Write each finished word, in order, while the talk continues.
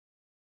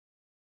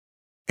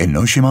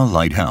Enoshima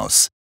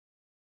Lighthouse.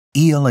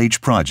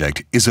 ELH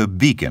project is a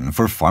beacon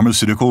for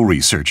pharmaceutical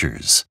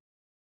researchers.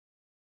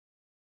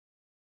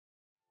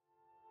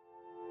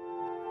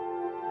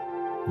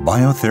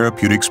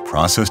 Biotherapeutics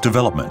Process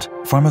Development,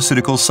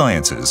 Pharmaceutical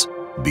Sciences,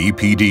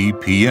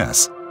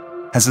 BPD-PS,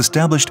 has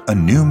established a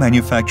new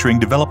manufacturing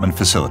development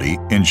facility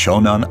in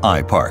Shonan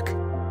iPark.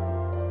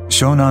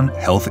 Shonan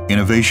Health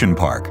Innovation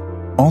Park,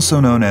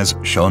 also known as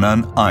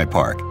Shonan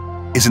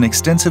iPark, is an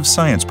extensive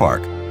science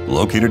park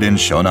located in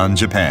Shonan,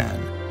 Japan.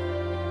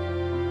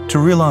 To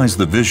realize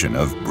the vision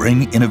of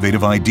bring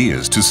innovative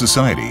ideas to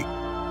society,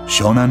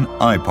 Shonan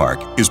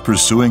iPark is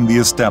pursuing the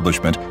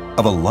establishment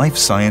of a life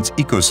science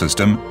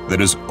ecosystem that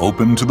is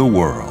open to the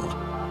world.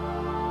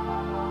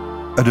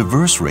 A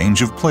diverse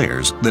range of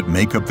players that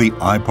make up the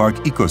iPark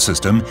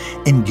ecosystem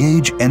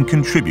engage and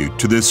contribute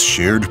to this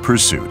shared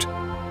pursuit.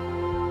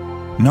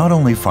 Not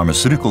only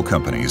pharmaceutical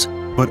companies,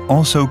 but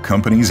also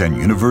companies and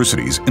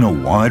universities in a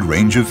wide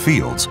range of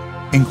fields,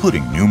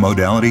 including new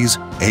modalities,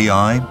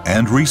 AI,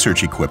 and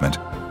research equipment,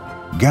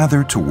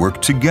 gather to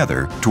work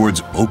together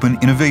towards open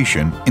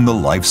innovation in the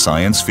life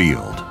science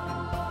field.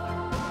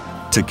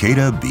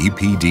 Takeda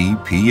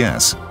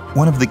BPD-PS,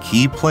 one of the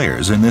key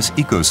players in this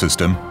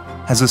ecosystem,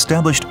 has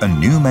established a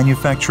new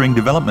manufacturing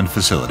development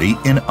facility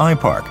in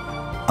iPark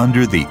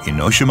under the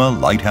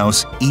Enoshima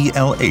Lighthouse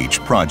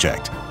ELH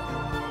project.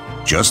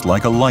 Just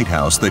like a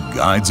lighthouse that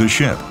guides a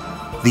ship,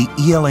 the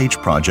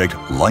ELH project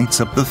lights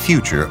up the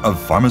future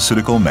of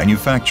pharmaceutical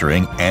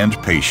manufacturing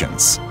and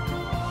patients.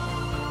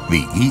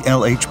 The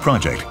ELH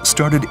project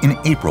started in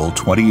April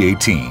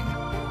 2018.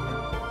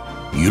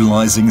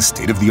 Utilizing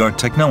state-of-the-art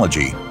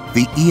technology,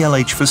 the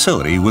ELH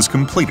facility was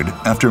completed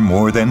after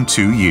more than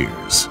 2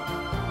 years.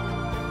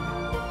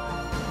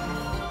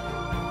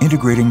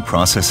 Integrating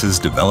processes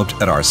developed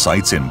at our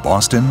sites in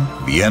Boston,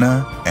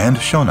 Vienna, and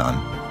Shonan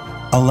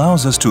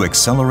allows us to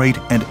accelerate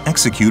and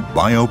execute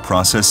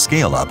bioprocess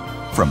scale-up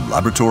from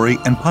laboratory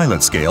and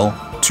pilot scale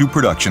to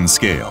production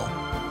scale.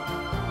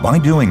 By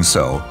doing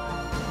so,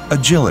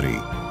 agility,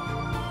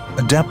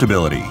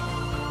 adaptability,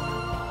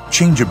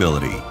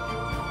 changeability,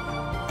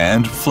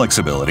 and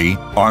flexibility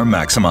are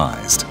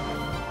maximized.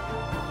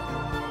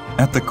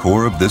 At the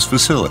core of this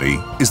facility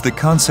is the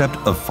concept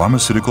of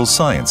pharmaceutical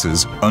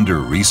sciences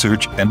under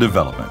research and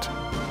development,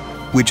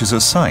 which is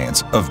a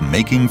science of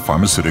making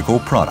pharmaceutical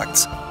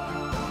products.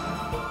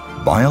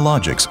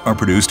 Biologics are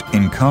produced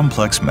in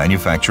complex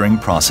manufacturing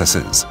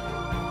processes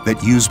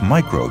that use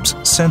microbes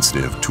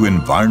sensitive to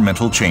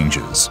environmental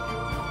changes.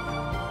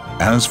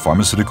 As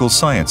pharmaceutical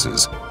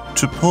sciences,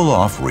 to pull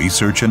off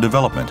research and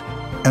development,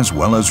 as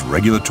well as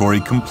regulatory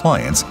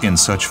compliance in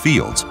such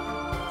fields,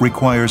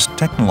 requires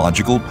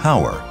technological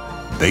power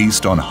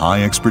based on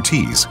high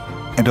expertise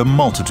and a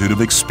multitude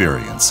of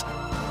experience,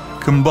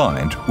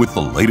 combined with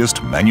the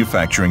latest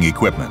manufacturing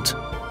equipment.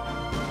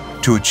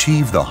 To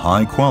achieve the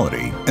high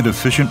quality and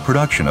efficient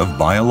production of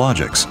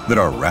biologics that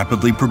are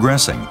rapidly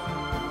progressing,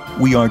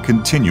 we are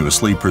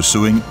continuously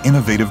pursuing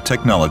innovative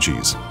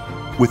technologies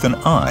with an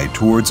eye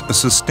towards a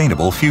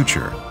sustainable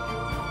future.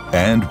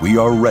 And we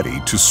are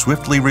ready to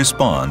swiftly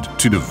respond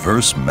to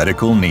diverse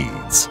medical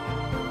needs.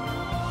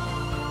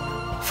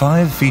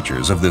 5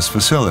 features of this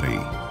facility.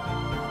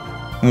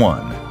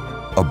 1.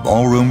 A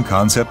ballroom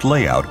concept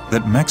layout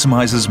that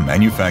maximizes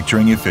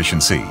manufacturing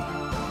efficiency.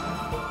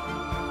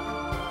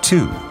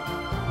 2.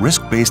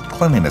 Risk-based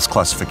cleanliness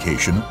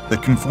classification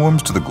that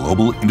conforms to the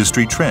global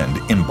industry trend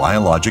in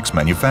biologics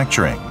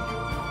manufacturing.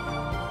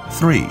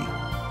 3.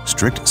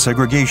 Strict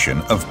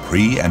segregation of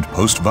pre- and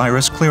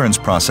post-virus clearance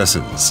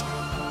processes.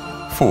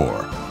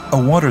 4.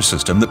 A water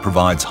system that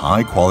provides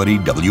high-quality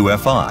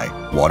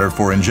WFI, water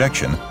for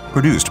injection,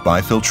 produced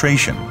by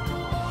filtration.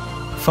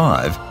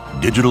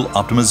 5. Digital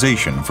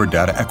optimization for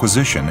data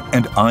acquisition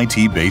and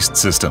IT-based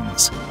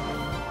systems.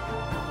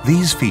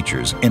 These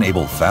features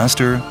enable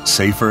faster,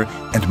 safer,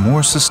 and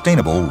more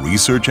sustainable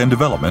research and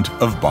development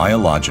of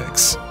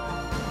biologics.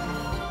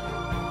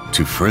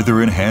 To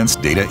further enhance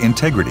data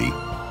integrity,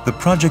 the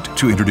project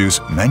to introduce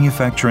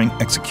Manufacturing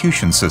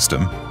Execution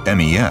System,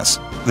 MES,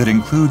 that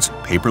includes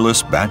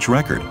paperless batch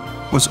record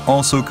was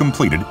also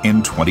completed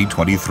in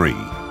 2023.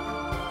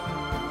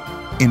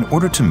 In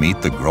order to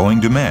meet the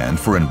growing demand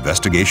for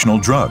investigational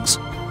drugs,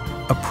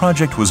 a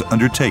project was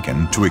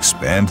undertaken to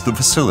expand the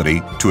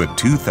facility to a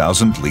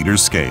 2,000-liter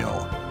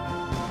scale.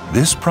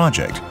 This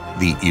project,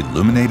 the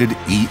Illuminated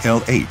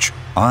ELH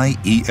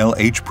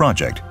IELH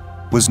project,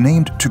 was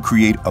named to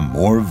create a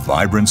more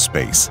vibrant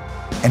space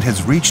and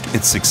has reached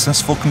its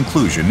successful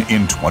conclusion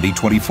in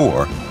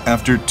 2024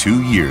 after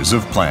 2 years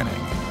of planning.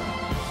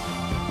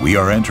 We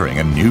are entering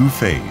a new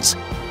phase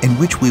in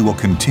which we will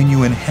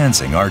continue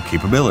enhancing our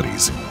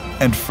capabilities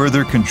and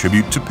further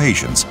contribute to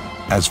patients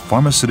as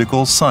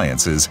pharmaceutical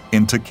sciences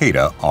in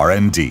Takeda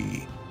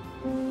R&D.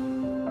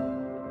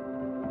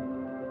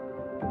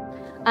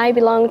 I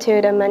belong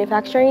to the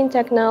Manufacturing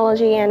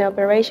Technology and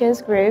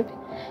Operations Group,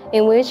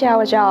 in which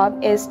our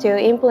job is to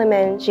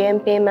implement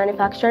GMP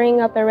manufacturing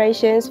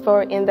operations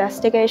for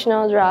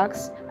investigational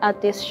drugs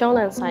at this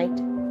Shonan site.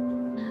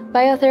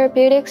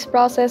 Biotherapeutics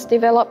Process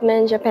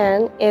Development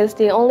Japan is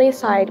the only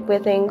site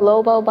within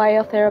global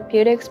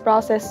biotherapeutics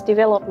process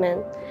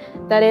development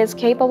that is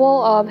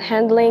capable of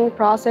handling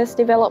process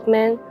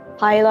development,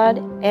 pilot,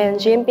 and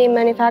GMP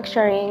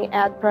manufacturing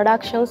at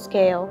production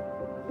scale.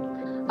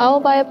 Our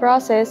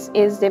bioprocess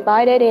is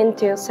divided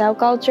into cell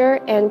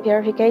culture and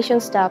purification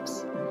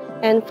steps,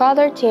 and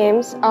further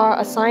teams are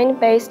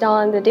assigned based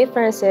on the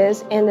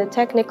differences in the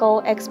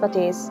technical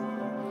expertise.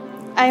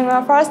 I'm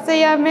a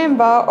first-year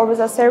member of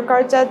the cell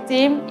culture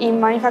team in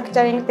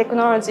manufacturing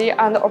technology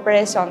and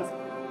operations.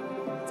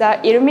 The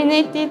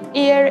illuminated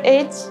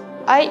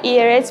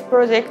IELH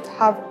project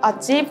have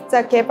achieved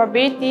the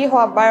capability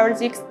for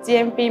Biologics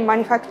GMP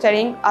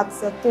manufacturing at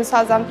the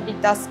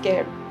 2,000-liter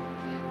scale.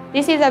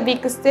 This is a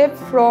big step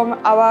from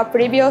our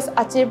previous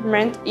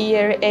achievement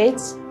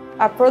ELH,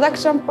 a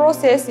production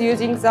process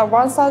using the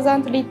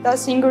 1,000-liter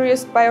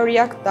single-use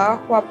bioreactor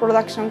for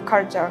production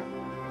culture.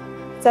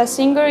 The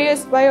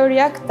single-use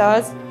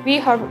bioreactors we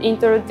have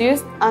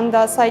introduced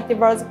under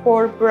Cytevar's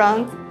Pole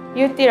brand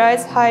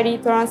utilize highly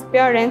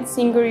transparent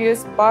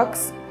single-use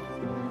box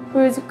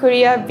whose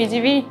clear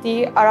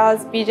visibility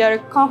allows visual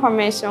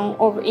confirmation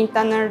of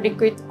internal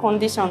liquid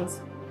conditions.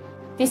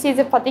 This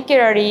is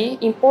particularly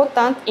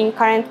important in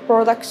current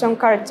production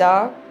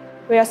culture,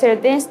 where cell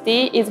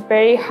density is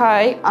very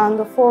high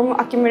and foam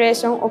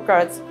accumulation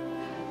occurs.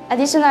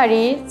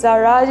 Additionally, the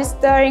large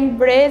stirring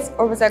blades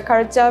of the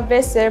culture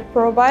vessel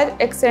provide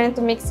excellent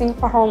mixing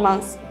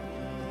performance.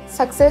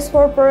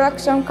 Successful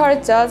production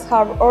cultures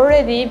have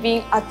already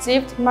been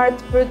achieved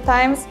multiple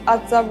times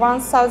at the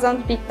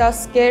 1,000-liter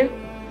scale,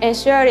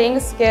 ensuring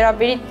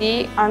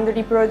scalability and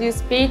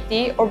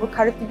reproducibility of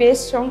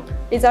cultivation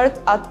results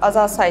at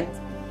other sites.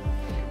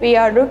 We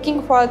are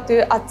looking forward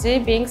to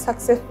achieving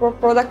successful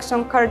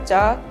production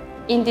culture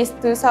in this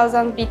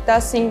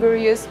 2,000-liter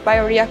single-use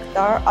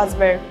bioreactor as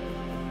well.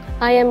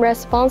 I am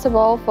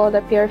responsible for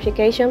the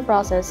purification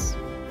process.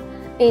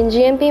 In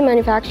GMP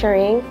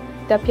manufacturing,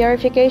 the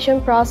purification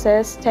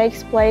process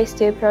takes place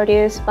to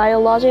produce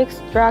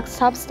biologics drug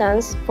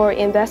substance for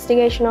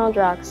investigational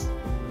drugs.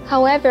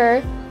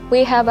 However,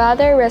 we have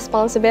other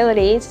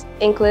responsibilities,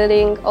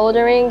 including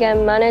ordering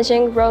and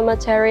managing raw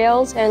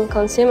materials and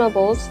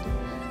consumables,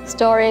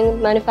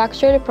 storing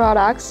manufactured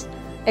products,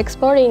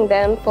 exporting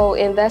them for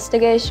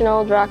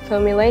investigational drug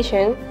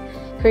formulation,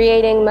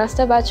 creating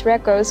master batch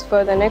records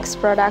for the next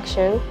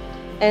production,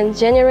 and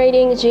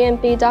generating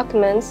GMP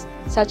documents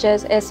such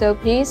as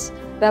SOPs,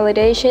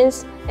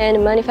 validations,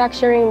 and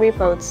manufacturing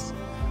reports.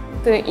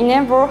 To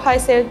enable high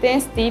cell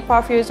density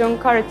perfusion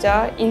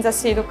culture in the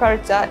seed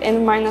culture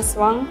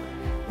N-1,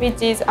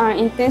 which is an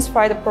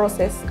intensified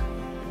process,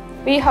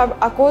 we have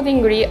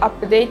accordingly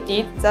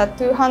updated the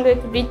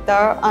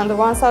 200-liter and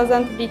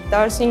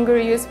 1,000-liter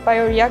single-use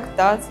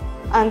bioreactors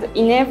and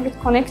enabled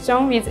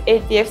connection with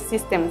ATF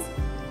systems.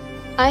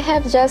 I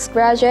have just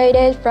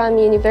graduated from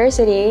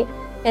university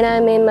and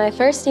I'm in my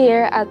first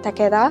year at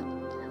Takeda.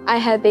 I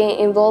have been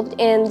involved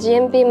in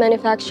GMP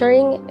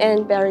manufacturing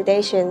and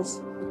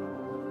validations.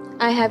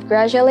 I have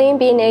gradually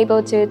been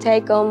able to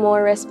take on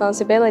more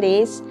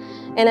responsibilities,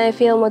 and I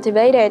feel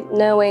motivated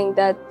knowing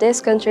that this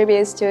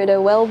contributes to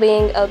the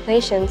well-being of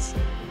patients.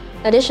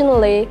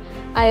 Additionally,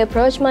 I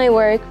approach my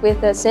work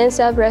with a sense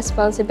of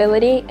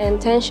responsibility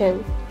and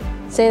tension,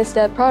 since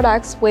the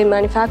products we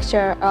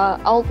manufacture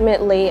are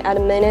ultimately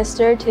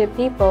administered to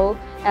people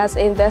as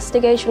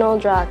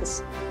investigational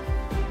drugs.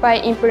 By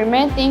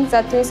implementing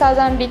the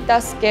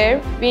 2,000-liter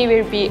scale, we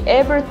will be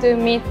able to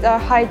meet the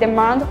high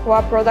demand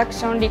for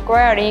production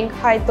requiring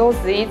high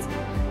doses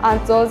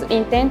and those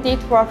intended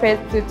for phase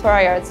 2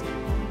 trials.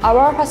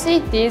 Our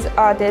facilities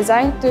are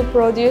designed to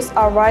produce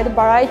a wide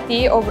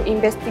variety of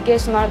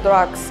investigational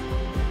drugs,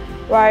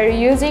 while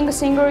using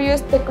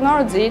single-use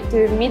technology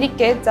to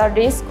mitigate the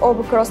risk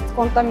of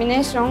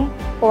cross-contamination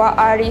for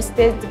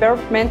early-stage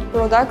development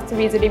products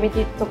with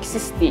limited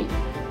toxicity.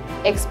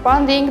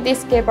 Expanding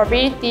this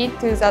capability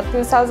to the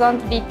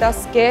 2,000-liter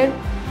scale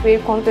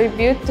will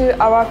contribute to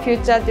our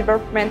future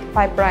development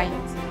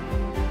pipelines.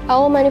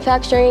 Our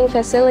manufacturing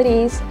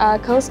facilities are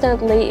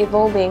constantly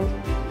evolving,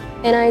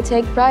 and I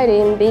take pride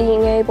in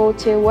being able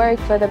to work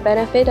for the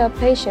benefit of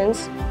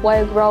patients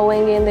while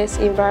growing in this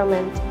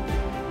environment.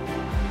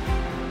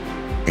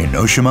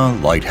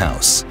 Enoshima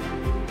Lighthouse.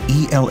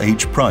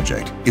 ELH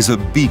project is a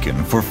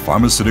beacon for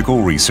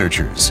pharmaceutical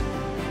researchers.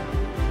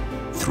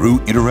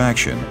 Through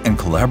interaction and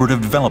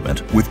collaborative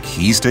development with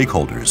key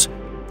stakeholders,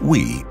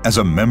 we, as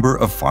a member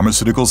of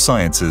pharmaceutical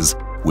sciences,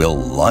 will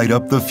light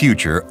up the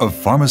future of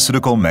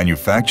pharmaceutical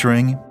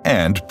manufacturing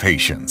and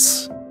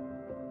patients.